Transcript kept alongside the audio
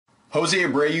Jose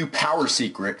Abreu power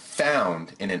secret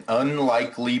found in an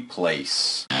unlikely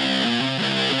place.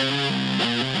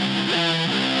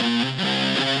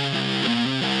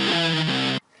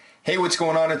 Hey, what's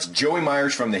going on? It's Joey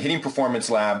Myers from the Hitting Performance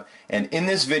Lab, and in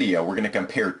this video we're going to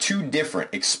compare two different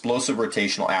explosive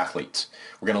rotational athletes.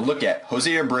 We're going to look at Jose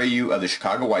Abreu of the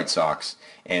Chicago White Sox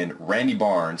and Randy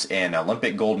Barnes, an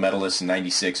Olympic gold medalist in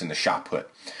 '96 in the shot put.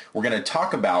 We're going to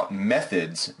talk about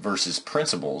methods versus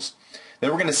principles. Then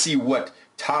we're going to see what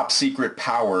top secret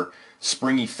power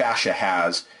Springy fascia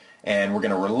has, and we're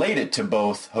going to relate it to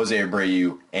both Jose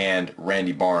Abreu and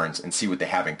Randy Barnes and see what they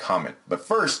have in common. But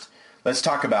first, let's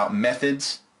talk about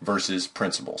methods versus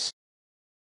principles.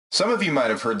 Some of you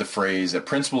might have heard the phrase that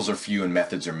principles are few and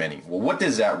methods are many. Well, what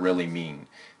does that really mean?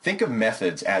 Think of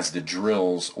methods as the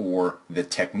drills or the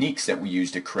techniques that we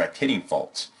use to correct hitting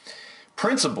faults.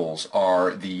 Principles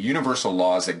are the universal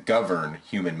laws that govern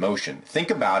human motion. Think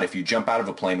about if you jump out of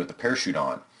a plane with a parachute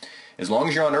on. As long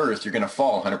as you're on Earth, you're going to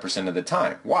fall 100% of the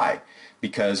time. Why?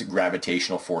 Because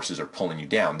gravitational forces are pulling you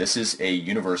down. This is a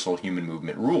universal human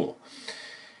movement rule.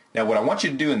 Now, what I want you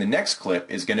to do in the next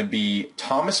clip is going to be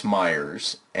Thomas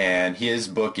Myers, and his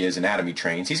book is Anatomy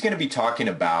Trains. He's going to be talking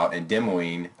about and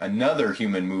demoing another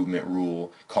human movement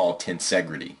rule called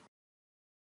tensegrity.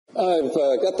 I've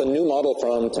got the new model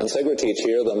from tensegrity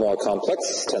here, the more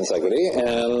complex tensegrity,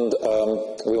 and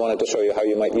we wanted to show you how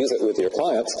you might use it with your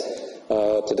clients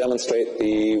to demonstrate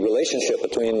the relationship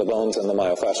between the bones and the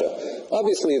myofascia.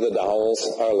 Obviously, the dowels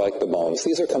are like the bones.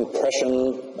 These are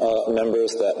compression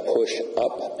members that push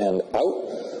up and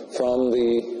out from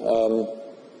the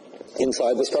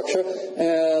inside the structure,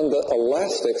 and the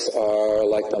elastics are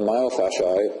like the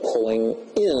myofasciae pulling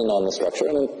in on the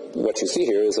structure, and what you see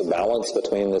here is a balance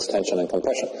between this tension and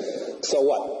compression. So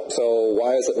what? So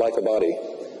why is it like a body?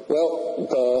 Well,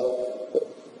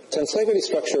 the tensegrity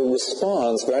structure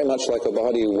responds very much like a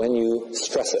body when you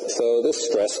stress it. So this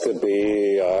stress could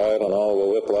be, I don't know, a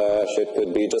whiplash. It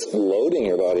could be just loading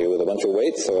your body with a bunch of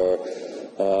weights, or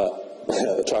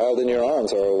a child in your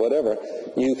arms, or whatever.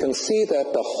 You can see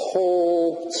that the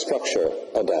whole structure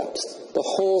adapts. The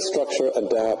whole structure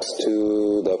adapts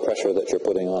to the pressure that you're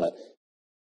putting on it.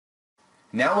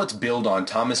 Now let's build on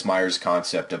Thomas Myers'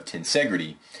 concept of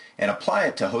tensegrity and apply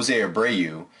it to Jose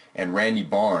Abreu and Randy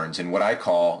Barnes in what I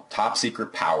call top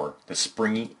secret power, the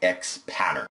Springy X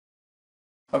pattern.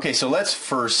 Okay, so let's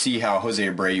first see how Jose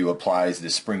Abreu applies the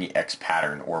Springy X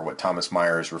pattern, or what Thomas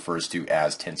Myers refers to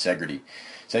as tensegrity.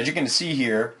 So as you can see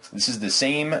here, this is the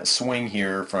same swing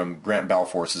here from Grant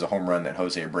Balfour's, a home run that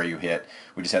Jose Abreu hit.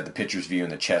 We just had the pitcher's view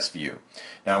and the chest view.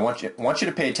 Now I want you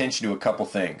to pay attention to a couple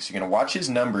things. You're going to watch his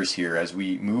numbers here as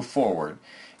we move forward.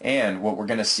 And what we're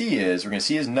going to see is, we're going to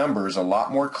see his numbers a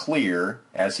lot more clear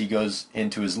as he goes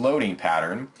into his loading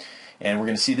pattern. And we're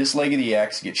going to see this leg of the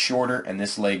X get shorter and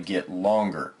this leg get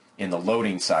longer in the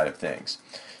loading side of things.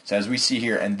 So as we see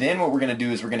here, and then what we're going to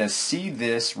do is we're going to see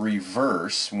this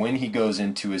reverse when he goes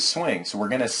into his swing. So we're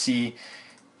going to see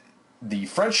the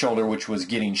front shoulder, which was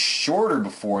getting shorter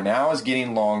before, now is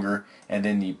getting longer, and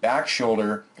then the back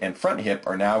shoulder and front hip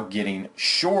are now getting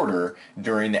shorter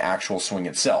during the actual swing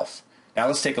itself. Now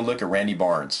let's take a look at Randy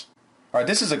Barnes. Alright,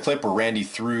 this is a clip where Randy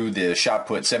threw the shot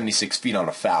put 76 feet on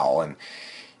a foul, and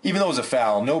even though it was a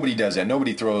foul, nobody does that.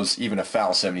 Nobody throws even a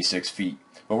foul 76 feet.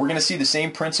 But we're going to see the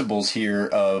same principles here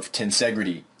of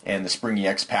tensegrity and the Springy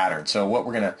X pattern. So what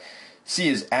we're going to see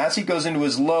is as he goes into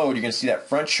his load, you're going to see that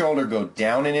front shoulder go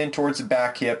down and in towards the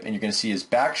back hip, and you're going to see his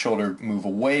back shoulder move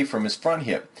away from his front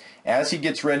hip. As he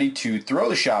gets ready to throw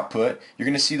the shot put, you're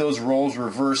going to see those roles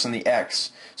reverse in the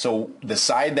X. So the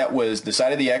side of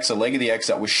the X, the leg of the X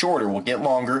that was shorter will get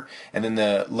longer, and then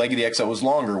the leg of the X that was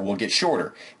longer will get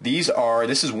shorter. This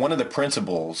is one of the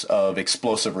principles of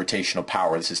explosive rotational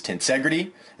power. This is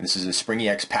tensegrity, and this is the Springy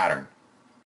X pattern.